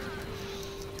swear.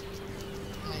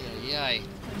 Ay, ay, ay.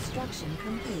 Construction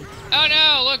complete. Oh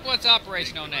no, look what's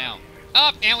operational now.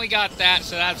 Up, and we got that,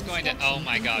 so that's going to... Oh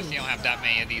my gosh, you don't have that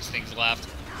many of these things left.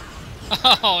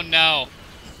 Oh no.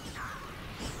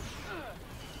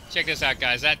 Check this out,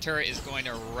 guys. That turret is going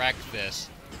to wreck this.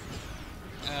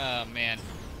 Oh, man.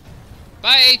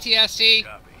 Bye, ATST.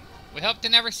 Copy. We hope to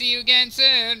never see you again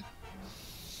soon.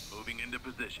 Moving into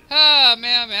position. Oh,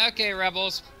 man. Okay,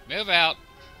 rebels. Move out.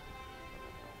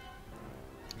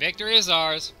 Victory is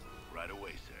ours. Right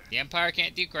away, sir. The Empire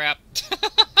can't do crap.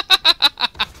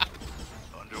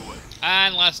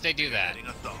 Unless they do that. Heading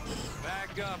assault.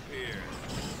 Back up here.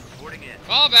 Reporting in.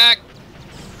 Fall back.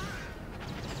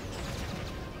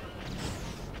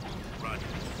 Roger.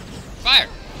 Fire.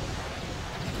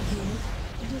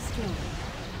 Unit destroyed.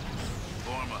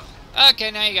 Form up.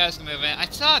 Okay, now you guys can move in. I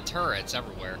saw turrets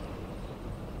everywhere.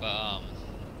 But,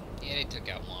 yeah, they took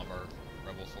out one of our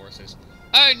rebel forces.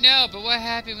 Oh, no, but what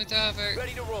happened with all of our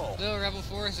Ready to roll. little rebel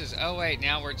forces? Oh, wait,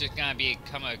 now we're just gonna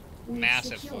become a We've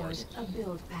massive secured force. a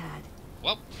build pad.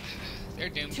 Well, they're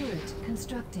doomed. Turret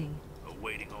constructing.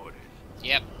 Awaiting orders.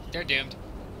 Yep, they're doomed.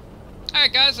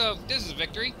 Alright, guys, so this is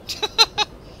victory.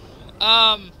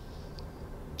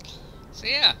 So,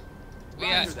 yeah. We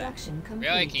got... Construction complete.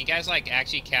 Really? Can you guys, like,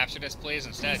 actually capture this, please,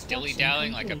 instead of Construction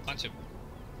dilly-dallying like a complete. bunch of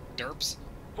derps?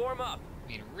 Form up. I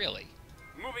mean, really?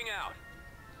 Moving out.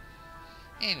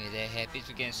 Anyway, that happens.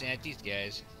 We're gonna send out these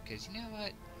guys. Because, you know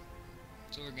what?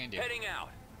 That's what we're gonna do. Heading out.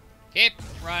 Keep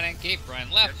running, keep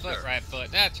running. Left Yes, foot, sir. right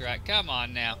foot. That's right. Come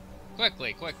on now.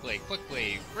 Quickly, quickly,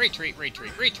 quickly. Retreat,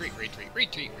 retreat, retreat, retreat,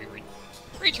 retreat, retreat.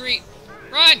 Retreat!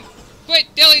 Run!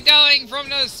 Quit dilly-dallying from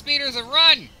those speeders and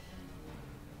run!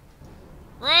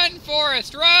 Run,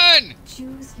 Forrest, run!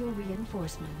 Choose your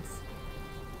reinforcements.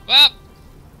 Well,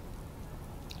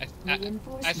 I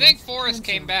Reinforcements think Forrest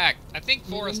came cancelled. back. I think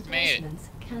Forrest made it. Reinforcements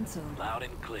cancelled. Loud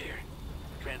and clear.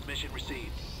 Transmission received.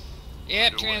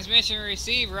 Yep, transmission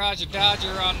received. Roger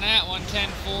Dodger on that one.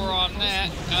 10-4 on that.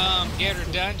 Get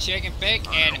her done. Shake and bake.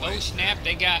 And oh snap,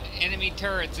 they got enemy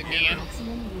turrets again. Maximum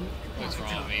unit What's capacity.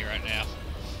 wrong with me right now?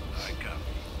 I copy.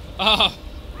 Oh,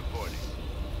 Reporting.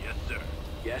 Yes, sir.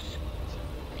 Yes.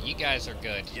 you guys are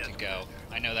good Yes, to go. Commander.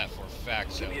 I know that for a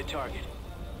fact, so Give me a target.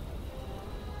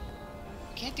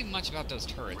 can't do much about those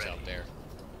turrets out there.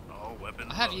 All weapons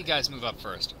I'll have you loaded. guys move up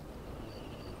first.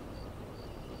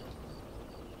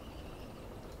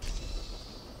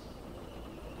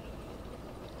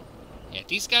 Yeah,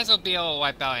 these guys will be able to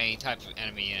wipe out any type of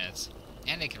enemy units.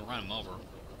 And they can run them over.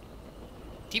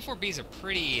 T4Bs are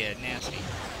pretty nasty.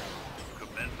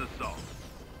 Commence assault.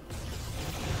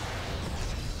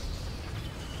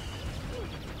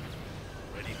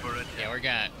 Ready for attack. Yeah, we're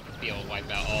gonna be able to wipe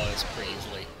out all this pretty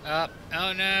easily.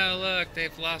 Oh no, look,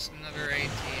 they've lost another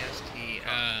ATST.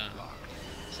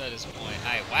 So disappointed.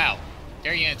 Wow,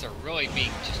 their units are really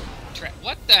being just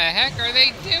what the heck are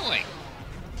they doing?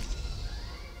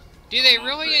 Do they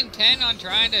really intend on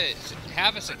trying to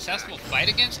have a successful fight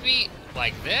against me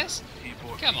like this?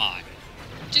 T4 Come on.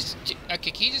 Okay,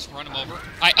 can you just run them over?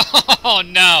 Oh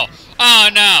no! Oh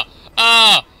no!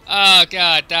 Oh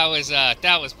god,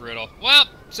 that was brutal. Well,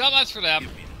 so much for them.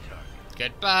 Give me the target.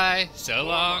 Goodbye. So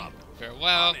long. up.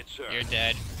 Farewell. On it, sir. You're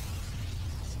dead.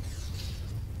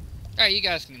 Alright, you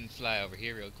guys can fly over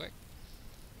here real quick.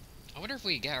 I wonder if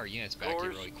we can get our units back here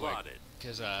Course really quick. plotted.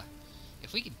 Because,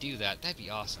 if we could do that, that'd be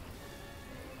awesome.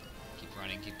 Keep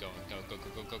running, keep going. Go, go,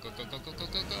 go, go, go, go, go, go, go,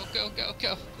 go, go, go, go,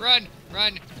 go. Run,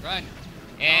 run, run.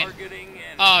 And, Targeting enemy.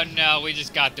 oh no, we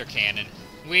just got their cannon.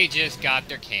 We just got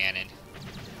their cannon.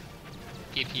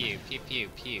 Pew, pew, pew, pew,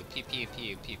 pew, pew, pew,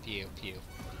 pew, pew, pew, pew.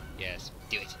 Yes,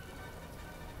 do it.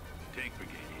 Tank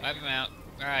brigade. Wipe them out.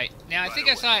 Alright, now I Right think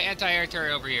I away. saw an anti-air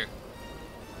turret over here.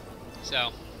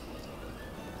 So.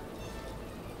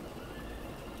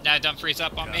 Now Dumfries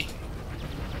up on me.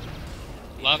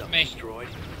 Love me. Destroyed.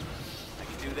 I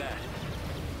can do that.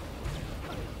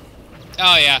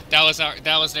 Oh yeah, that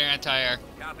was their anti-air.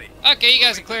 Copy. Okay, you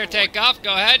guys are clear to take off.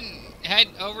 Go ahead and head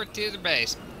over to the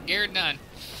base. Gear done.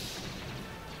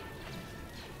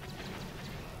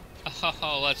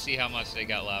 Oh, let's see how much they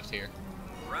got left here.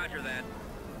 Roger that.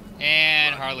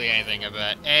 And hardly anything, I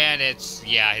bet. And it's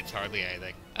hardly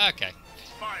anything. Okay.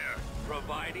 Fire.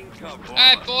 Providing cover.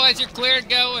 Alright, boys, you're clear to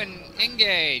go and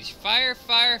engage. Fire,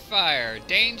 fire, fire.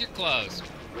 Danger close.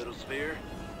 Little sphere,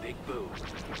 big boom.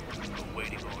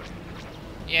 Awaiting order.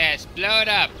 Yes, blow it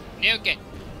up. Nuke it.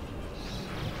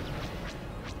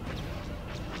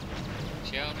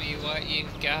 Show me what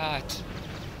you've got.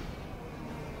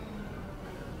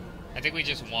 I think we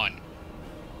just won.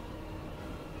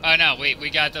 Oh no, we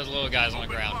got those little guys on the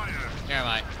ground. Fire. Never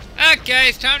mind. Okay,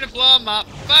 it's time to blow them up.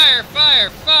 Fire, fire,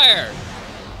 fire!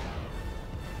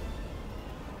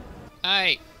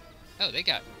 Alright. Oh, they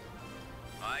got...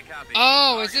 I copy.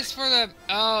 Oh, is this for the...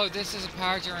 Oh, this is a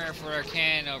power generator for our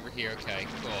cannon over here. Okay,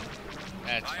 cool.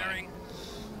 That's fine.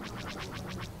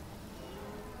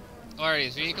 What are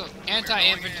these vehicles?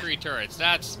 Anti-infantry turrets.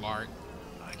 That's smart.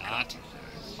 I Not. copy,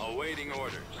 sir. Awaiting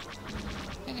orders.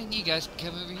 And then you guys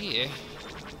can come over here.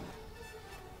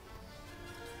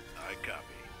 I copy.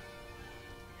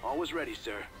 Always ready,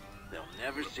 sir. They'll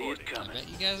never see it I coming. bet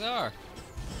you guys are.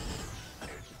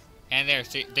 And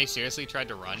they seriously tried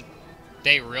to run?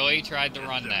 They really tried to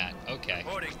run that. Okay.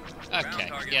 Okay.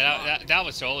 Yeah, that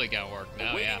was totally gonna work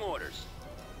now, yeah. Orders.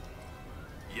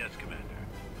 Yes, Commander.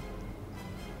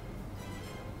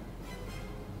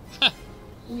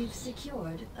 We've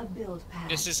secured a build pad.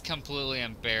 This is completely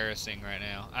embarrassing right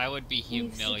now. I would be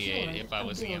We've humiliated secured if I a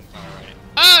was the build Empire pad.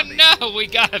 right now. Oh no, we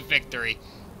got a victory.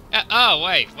 Oh,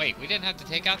 wait, we didn't have to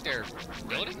take out their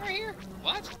building right here?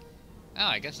 What? Oh,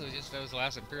 I guess it was just those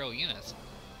last Imperial units.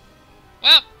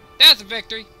 Well, that's a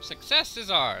victory. Success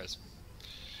is ours.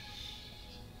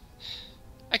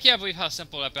 I can't believe how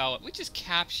simple that battle was. We just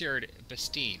captured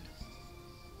Bastille.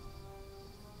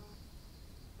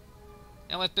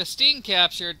 And with Bastille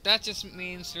captured, that just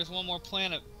means there's one more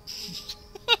planet.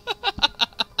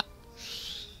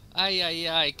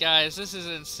 Ay, guys, this is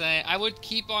insane. I would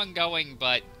keep on going,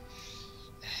 but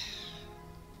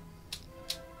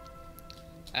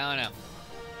I don't know.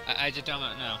 I just don't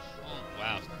know. Oh,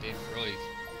 wow, they've really...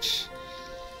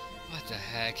 What the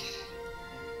heck?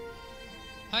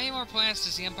 How many more planets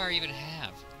does the Empire even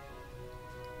have?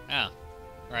 Oh,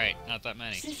 right, not that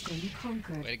many. System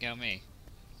conquered. Way to go, me.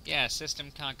 Yeah,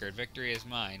 system conquered. Victory is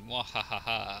mine.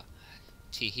 Wahahaha.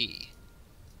 Teehee.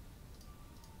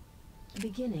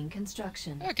 Beginning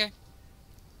construction. Okay.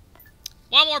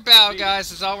 One more battle,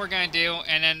 guys, is all we're gonna do,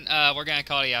 and then we're gonna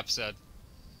call the episode.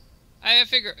 I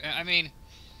mean...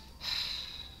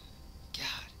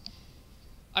 God.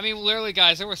 I mean, literally,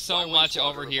 guys, there was so much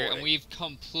over here, and we've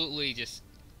completely just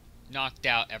knocked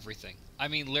out everything. I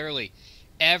mean, literally,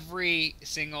 every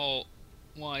single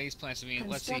one of these planets. I mean,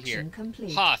 let's see here.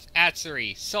 Complete. Hoth,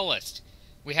 Atsuri, Solist.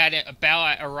 We had a battle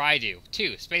at Aridu.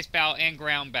 2, space battle and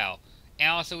ground battle. And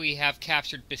also we have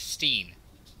captured Bastille.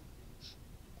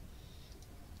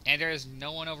 And there is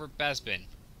no one over Bespin.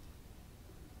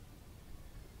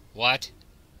 What?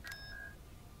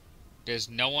 There's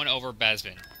no one over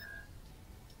Bespin.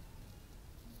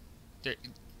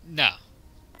 No.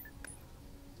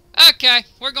 Okay,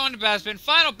 we're going to Bespin.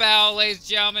 Final battle, ladies and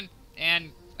gentlemen.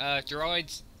 And,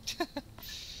 droids.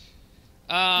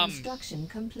 Construction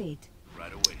complete.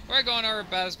 Right away. We're going over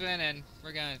Bespin, and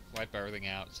we're gonna wipe everything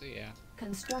out, so yeah.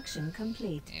 Construction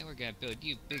complete. And we're gonna build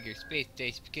you bigger space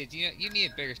stations, because you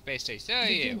need a bigger space station. So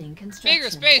Beginning you. construction. Bigger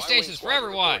space stations for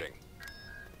everyone!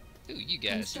 Ooh, you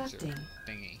got a Constructing.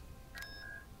 thingy.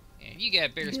 And you got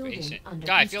a bigger Building space station. under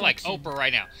God, I feel like construction. Oprah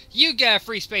right now. You got a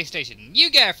free space station. You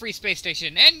got a free space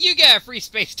station. And you got a free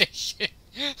space station.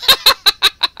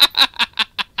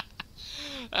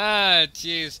 Ah,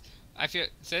 jeez. I feel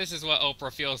so. This is what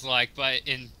Oprah feels like, but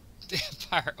in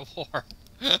Empire War.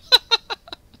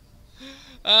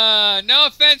 No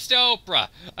offense to Oprah.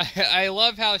 I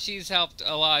love how she's helped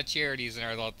a lot of charities and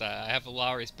everything like that. I have a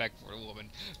lot of respect for the woman,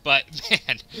 but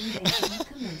man,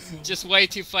 just way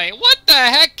too funny. What the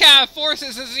heck kind of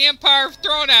forces is the Empire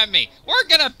throwing at me? We're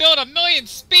gonna build 1,000,000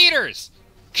 speeders.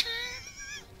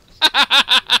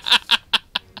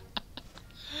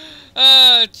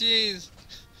 Oh, jeez.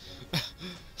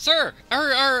 Sir,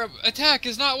 our attack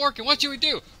is not working. What should we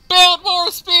do? Build more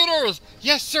speeders!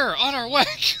 Yes, sir, on our way.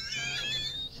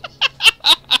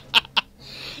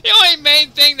 The only main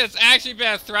thing that's actually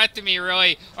been a threat to me,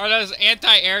 really, are those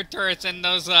anti-air turrets and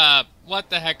those,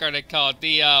 what the heck are they called?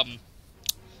 The,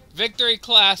 Victory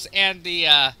class and the,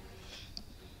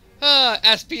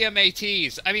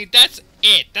 SPMATs. I mean, that's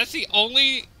it. That's the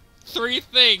only 3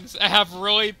 things that have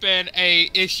really been a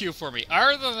issue for me.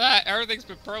 Other than that, everything's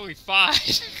been perfectly fine.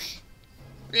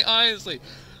 I mean, honestly.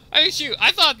 I mean, shoot,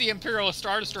 I thought the Imperial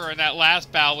Star Destroyer in that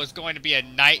last battle was going to be a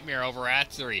nightmare over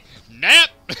Atsuri.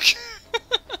 Nope!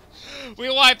 We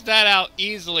wiped that out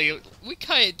easily. We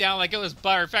cut it down like it was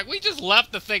butter. In fact, we just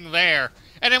left the thing there.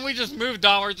 And then we just moved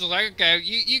on. We're just like, okay,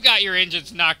 you got your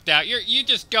engines knocked out. You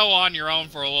just go on your own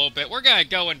for a little bit. We're going to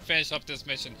go and finish up this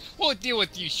mission. We'll deal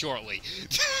with you shortly.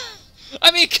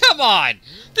 I mean, come on!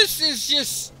 This is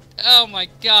just... Oh my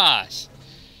gosh.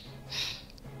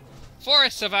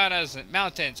 Forests, savannas,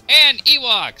 mountains, and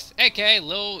Ewoks! A.k.a.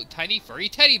 little tiny furry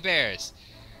teddy bears.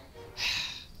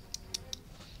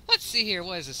 Let's see here,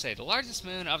 what does it say? The largest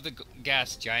moon of the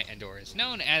gas giant Endor is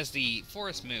known as the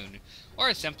Forest Moon,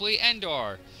 or simply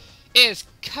Endor. It is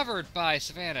covered by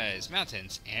savannas,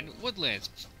 mountains, and woodlands,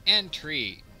 and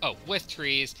with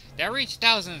trees that reach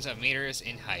thousands of meters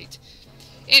in height.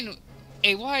 In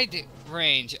a wide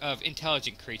range of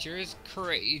intelligent creatures,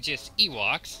 courageous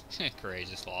Ewoks,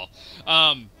 courageous lol,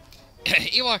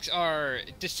 Ewoks are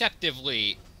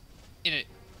deceptively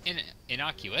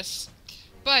innocuous,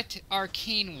 but are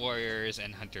keen warriors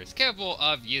and hunters capable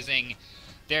of using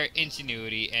their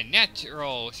ingenuity and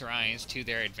natural surroundings to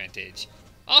their advantage.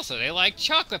 Also, they like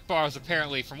chocolate bars,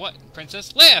 apparently, from what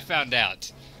Princess Leia found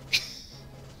out.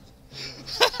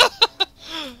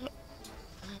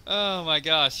 Oh my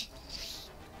gosh.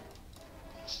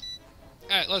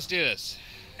 Alright, let's do this.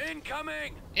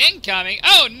 Incoming! Incoming?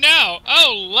 Oh no!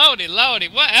 Oh lordy, lordy,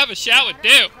 whatever shall we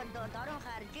do?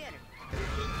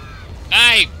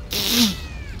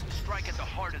 Strike at the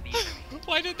heart of the enemy.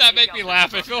 Why did that make me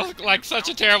laugh? I feel like such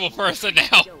a terrible person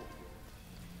now.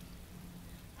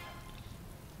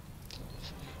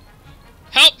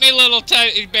 Help me, little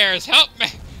teddy bears, help me!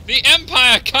 The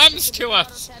Empire comes to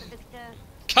us!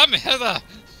 Come hither!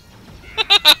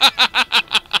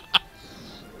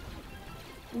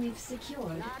 We've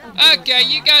secured. Okay,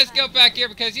 you guys go back here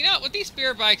because, you know, with these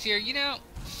spear bikes here, you know,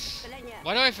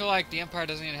 why do I feel like the Empire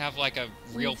doesn't even have, like, a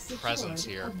real presence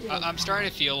here? I'm starting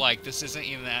to feel like this isn't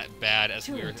even that bad as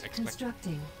we were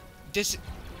expecting.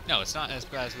 No, it's not as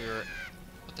bad as we were...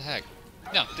 What the heck?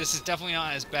 No, this is definitely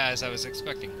not as bad as I was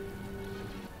expecting.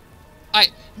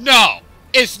 No!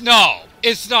 It's not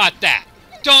that!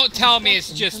 Don't tell me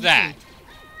it's just that!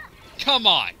 Come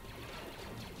on!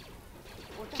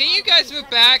 Can you guys move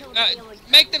back?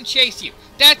 Make them chase you.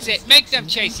 That's it. Make them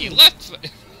chase you. Left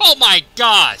foot. Oh my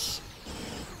gosh!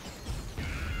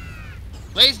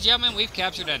 Ladies and gentlemen, we've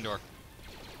captured Endor.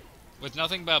 With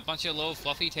nothing but a bunch of little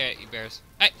fluffy teddy bears.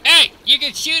 Hey! You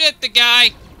can shoot at the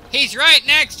guy! He's right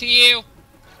next to you!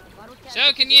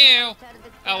 So can you!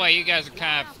 Oh wait, you guys are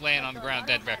kind of laying on the ground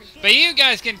dead bear. But you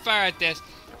guys can fire at this.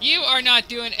 You are not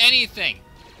doing anything.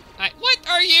 What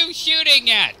are you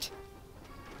shooting at?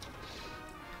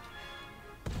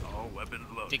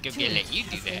 Think I'm gonna let you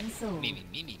do that. Me.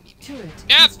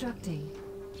 Yep.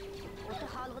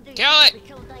 Kill it!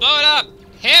 Blow it up!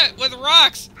 Hit it with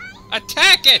rocks!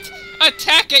 Attack it!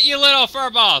 Attack it, you little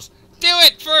furballs! Do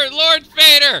it for Lord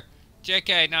Vader!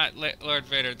 JK, not Lord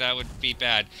Vader, that would be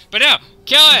bad. But no!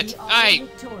 Kill it!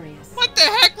 What the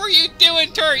heck were you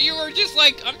doing, Turret? You were just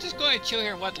like, I'm just going to chill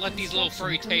here and let these little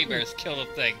furry teddy bears kill the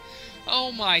thing.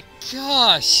 Oh my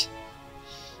gosh!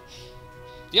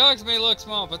 The Orcs may look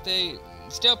small, but they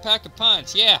still pack a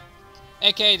punch, yeah.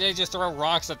 AKA, they just throw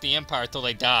rocks at the Empire till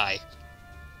they die.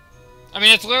 I mean,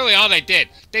 that's literally all they did.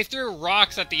 They threw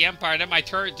rocks at the Empire, and then my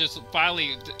turret just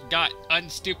finally got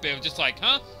unstupid. It was just like,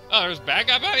 huh? Oh, there's a bad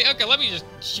guy by me? Okay, let me just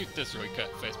shoot this really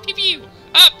quick fast. Pew pew!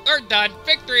 Up! We're done.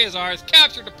 Victory is ours.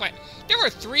 Capture the planet. There were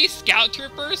 3 scout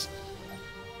troopers?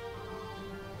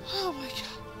 Oh my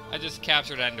god. I just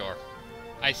captured Endor.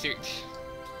 I see.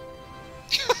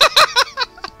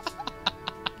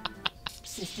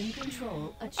 System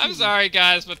control achieved. I'm sorry,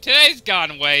 guys, but today's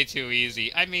gone way too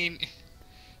easy. I mean,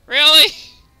 really?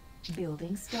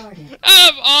 Building started.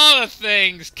 Of all the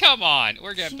things, come on.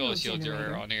 We're gonna build a shield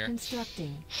generator on here.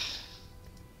 Constructing.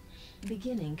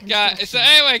 Beginning construction. Guys, so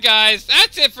anyway, guys,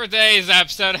 that's it for today's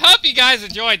episode. Hope you guys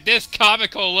enjoyed this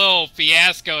comical little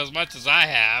fiasco as much as I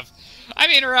have. I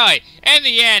mean, really, in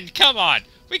the end, come on.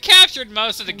 We captured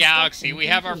most of the galaxy. We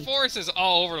have our forces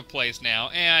all over the place now,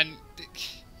 and...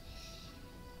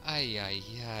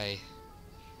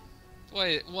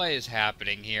 What is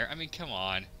happening here? I mean, come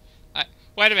on.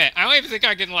 Wait a minute. I don't even think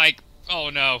I can, like... Oh,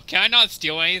 no. Can I not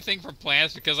steal anything from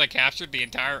planets because I captured the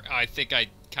entire... I think I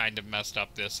kind of messed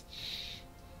up this.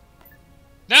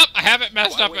 Nope, I haven't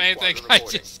messed up anything. I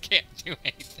just can't do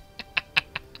anything.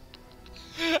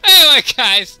 Anyway,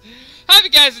 guys. Hope you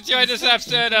guys enjoyed this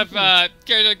episode of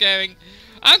Kyoto Gaming.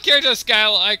 I'm Kyoto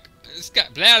Skylight... Blah,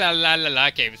 blah, blah, blah, blah.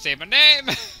 I can't even say my name.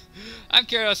 I'm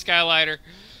Kyoto Skylighter.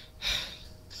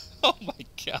 Oh my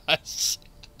gosh.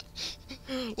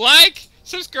 Like,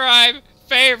 subscribe,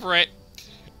 favorite,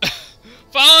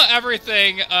 follow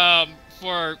everything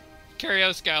for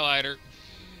Kyoto Skylighter.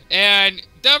 And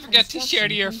don't forget to share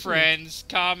to your friends,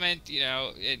 comment, you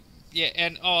know,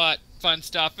 and all that fun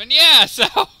stuff. And yeah, so...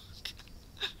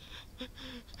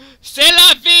 C'est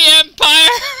la vie, Empire!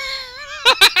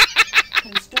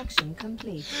 Construction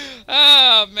complete.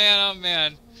 Oh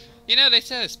man. You know, they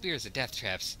said spears are death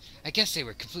traps. I guess they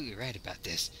were completely right about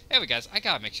this. Anyway, guys, I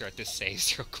gotta make sure that this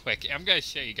saves real quick. I'm gonna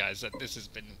show you guys that this has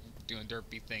been doing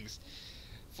derpy things.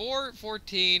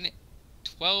 4:14,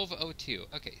 12:02.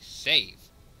 Okay, save.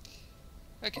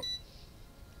 Okay.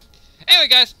 Anyway,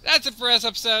 guys, that's it for this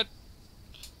episode.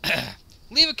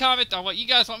 Leave a comment on what you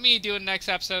guys want me to do in the next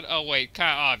episode. Oh, wait,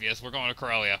 kind of obvious. We're going to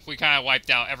Corellia. We kind of wiped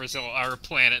out every single other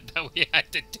planet that we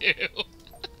had to do.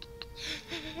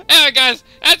 Anyway, guys,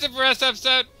 that's it for this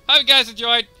episode. Hope you guys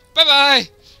enjoyed. Bye-bye.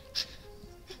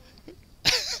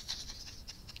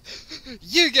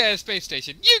 You get a space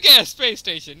station. You get a space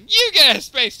station. You get a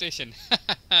space station.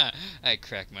 I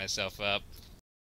cracked myself up.